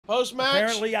Post-match,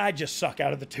 Apparently, I just suck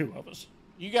out of the two of us.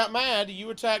 you got mad. You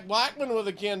attacked Blackman with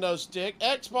a kendo stick.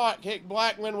 X-Pac kicked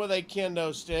Blackman with a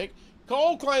kendo stick.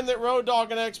 Cole claimed that Road Dogg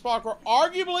and X-Pac were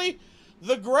arguably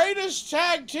the greatest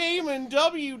tag team in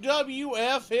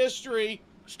WWF history.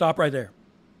 Stop right there.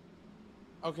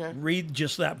 Okay. Read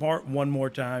just that part one more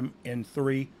time in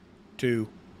 3, 2.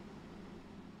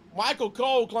 Michael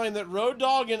Cole claimed that Road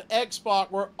Dogg and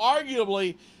X-Pac were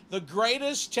arguably the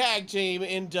greatest tag team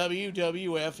in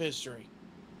WWF history.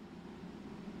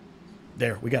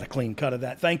 There, we got a clean cut of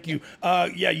that. Thank you.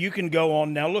 Yeah, you can go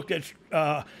on now. Look at,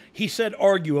 he said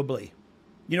arguably.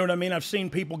 You know what I mean? I've seen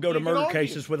people go to murder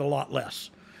cases with a lot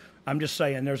less. I'm just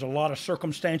saying there's a lot of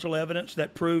circumstantial evidence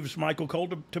that proves Michael Cole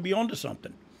to be onto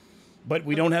something. But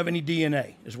we don't have any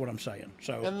DNA, is what I'm saying.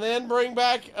 So, and then bring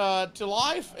back to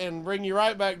life and bring you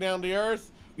right back down to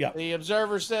earth. Yeah. The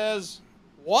Observer says,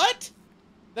 what?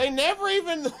 They never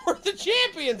even were the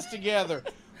champions together.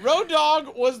 Road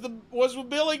Dogg was with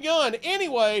Billy Gunn.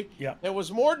 Anyway, yeah. There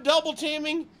was more double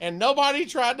teaming, and nobody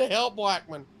tried to help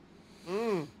Blackman.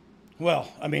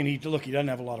 Well, I mean, he doesn't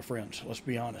have a lot of friends. Let's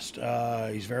be honest.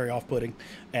 He's very off-putting,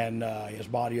 and he has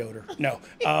body odor. No,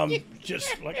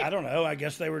 just like I don't know. I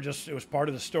guess it was part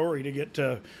of the story to get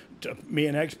to me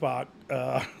and X-Pac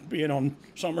being on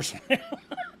SummerSlam.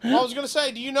 Well, I was going to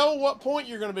say, do you know what point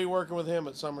you're going to be working with him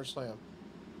at SummerSlam?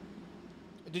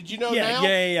 Did you know now?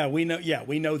 Yeah. We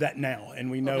know that now,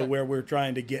 and we know where we're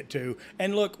trying to get to.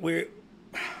 And look, we're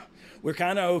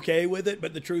kind of okay with it,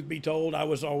 but the truth be told, I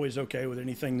was always okay with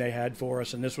anything they had for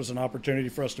us, and this was an opportunity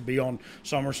for us to be on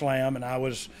SummerSlam, and I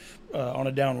was on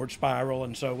a downward spiral,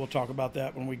 and so we'll talk about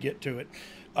that when we get to it.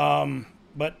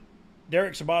 But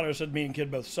Derek Sabato said me and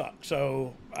Kid both suck,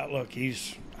 so look,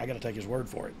 I got to take his word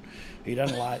for it. He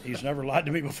doesn't lie. He's never lied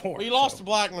to me before. Well, he lost to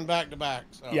Blackman back-to-back.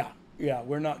 So. Yeah,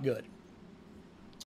 we're not good.